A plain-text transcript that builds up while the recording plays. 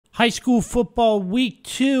High school football week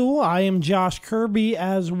 2. I am Josh Kirby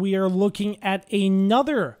as we are looking at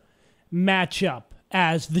another matchup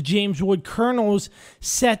as the James Wood Colonels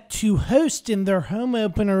set to host in their home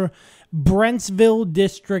opener Brentsville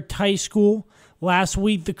District High School. Last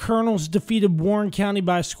week, the Colonels defeated Warren County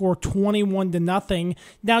by a score 21-0.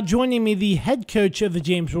 Now joining me, the head coach of the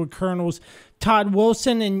James Wood Colonels, Todd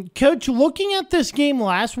Wilson. And Coach, looking at this game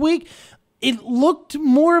last week, it looked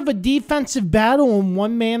more of a defensive battle, and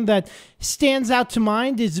one man that stands out to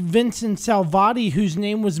mind is Vincent Salvati, whose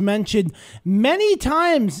name was mentioned many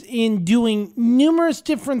times in doing numerous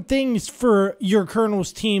different things for your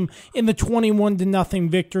Colonels team in the 21-0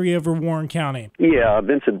 victory over Warren County. Yeah,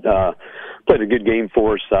 Vincent played a good game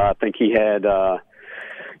for us. I think he had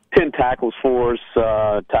 10 tackles for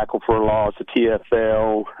us, tackle for a loss, a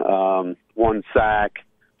TFL, 1 sack.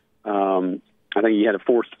 I think he had a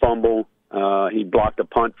forced fumble. He blocked a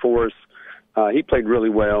punt for us. He played really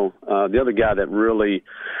well. The other guy that really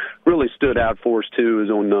stood out for us too is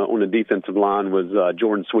on the defensive line was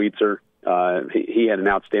Jordan Sweetser. He had an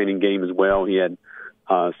outstanding game as well. He had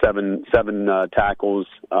seven tackles.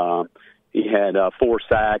 He had 4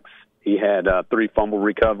 sacks. He had 3 fumble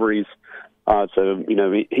recoveries. So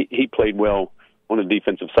he played well on the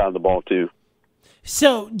defensive side of the ball too.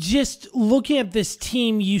 So just looking at this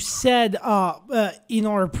team, you said in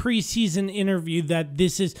our preseason interview that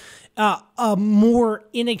this is a more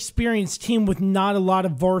inexperienced team with not a lot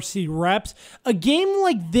of varsity reps. A game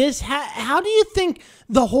like this, how do you think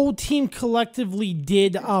the whole team collectively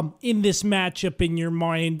did in this matchup in your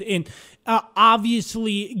mind? And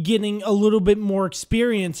obviously getting a little bit more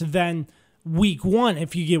experience than week 1,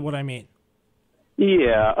 if you get what I mean.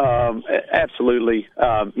 Yeah, absolutely.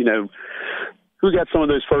 We got some of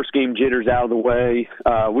those first game jitters out of the way.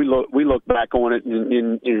 We look back on it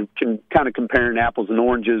and can kind of comparing apples and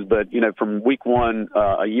oranges. But from week 1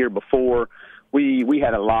 a year before, we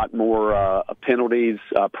had a lot more penalties,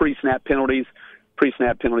 pre-snap penalties.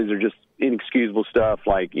 Pre-snap penalties are just inexcusable stuff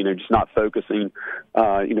like just not focusing,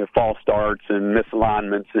 false starts and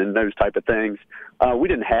misalignments and those type of things. We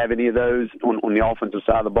didn't have any of those on the offensive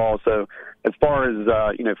side of the ball. So as far as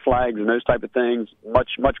flags and those type of things,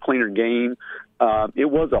 much cleaner game. It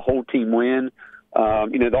was a whole team win.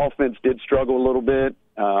 The offense did struggle a little bit.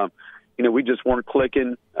 We just weren't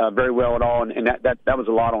clicking very well at all, and that was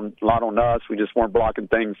a lot on us. We just weren't blocking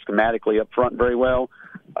things schematically up front very well.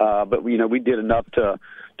 But we did enough to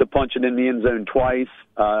punch it in the end zone twice,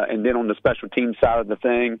 and then on the special team side of the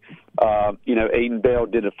thing, Aiden Bell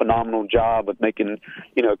did a phenomenal job of making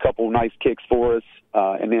a couple nice kicks for us,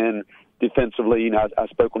 and then defensively, I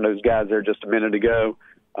spoke on those guys there just a minute ago.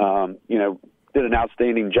 Did an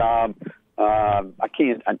outstanding job. I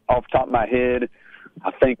can't off the top of my head,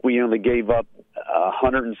 I think we only gave up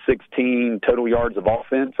 116 total yards of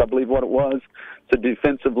offense, I believe what it was. So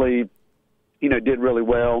defensively, did really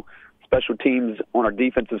well. Special teams on our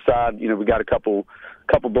defensive side, we got a couple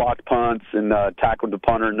blocked punts and tackled the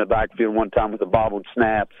punter in the backfield one time with a bobbled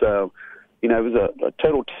snap. So, it was a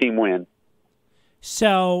total team win.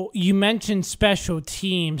 So you mentioned special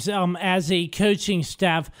teams. As a coaching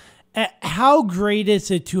staff, how great is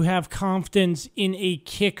it to have confidence in a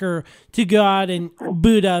kicker to go out and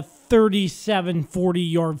boot a 37,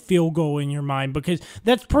 40-yard field goal in your mind? Because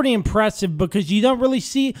that's pretty impressive because you don't really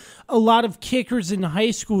see a lot of kickers in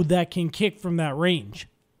high school that can kick from that range.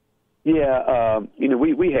 Yeah,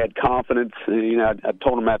 we had confidence. I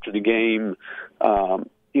told him after the game,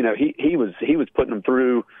 he was putting them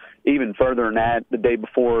through even further than that the day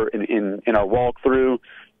before in our walkthrough.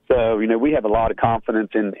 So, we have a lot of confidence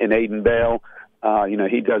in Aiden Bell.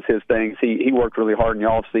 He does his things. He worked really hard in the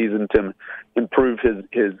off season to improve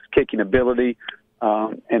his kicking ability.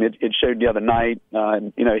 And it showed the other night.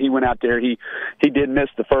 He went out there. He did miss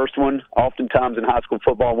the first one. Oftentimes in high school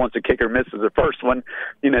football, once a kicker misses the first one,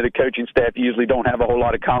 the coaching staff usually don't have a whole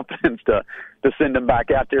lot of confidence to send him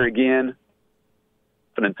back out there again.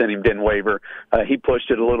 Confidence in him didn't waver. He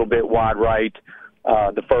pushed it a little bit wide right.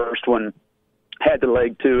 The first one had the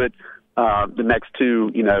leg to it. The next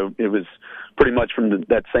two, it was pretty much from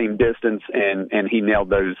that same distance, and he nailed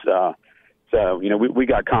those. So, we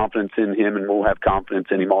got confidence in him, and we'll have confidence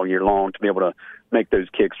in him all year long to be able to make those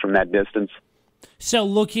kicks from that distance. So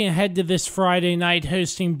looking ahead to this Friday night,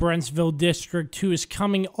 hosting Brentsville District, who is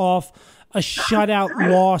coming off a shutout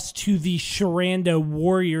loss to the Shenandoah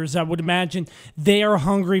Warriors. I would imagine they are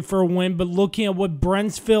hungry for a win, but looking at what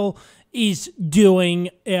Brentsville is doing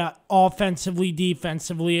offensively,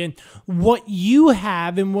 defensively, and what you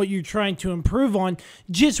have and what you're trying to improve on,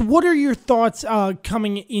 just what are your thoughts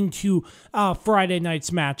coming into Friday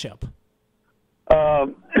night's matchup?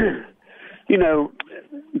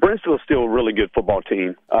 Brentsville is still a really good football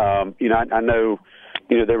team. I know,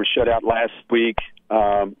 they were shut out last week,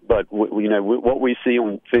 but what we see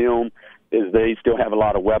on film is they still have a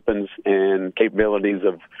lot of weapons and capabilities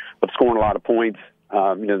of scoring a lot of points.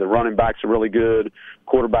 The running backs are really good.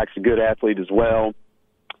 Quarterback's a good athlete as well.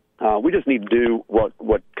 We just need to do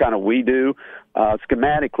what kind of we do.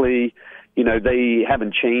 Schematically, they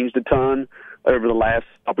haven't changed a ton over the last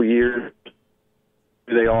couple of years.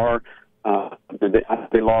 They are.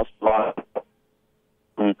 They lost a lot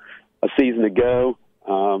a season ago.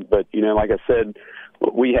 But, like I said,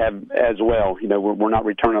 we have as well. We're not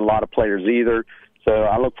returning a lot of players either. So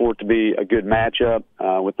I look forward to be a good matchup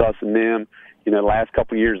with us and them. The last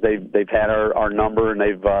couple of years they've had our number, and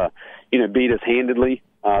they've beat us handedly.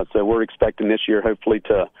 So we're expecting this year hopefully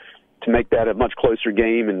to make that a much closer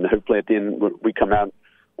game, and hopefully at the end we come out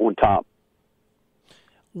on top.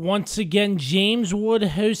 Once again, James Wood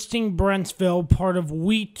hosting Brentsville, part of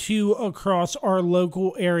Week 2 across our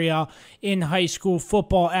local area in high school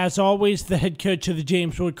football. As always, the head coach of the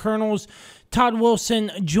James Wood Colonels, Todd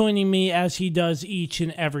Wilson, joining me as he does each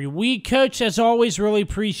and every week. Coach, as always, really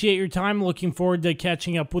appreciate your time. Looking forward to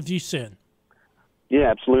catching up with you soon. Yeah,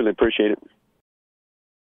 absolutely. Appreciate it.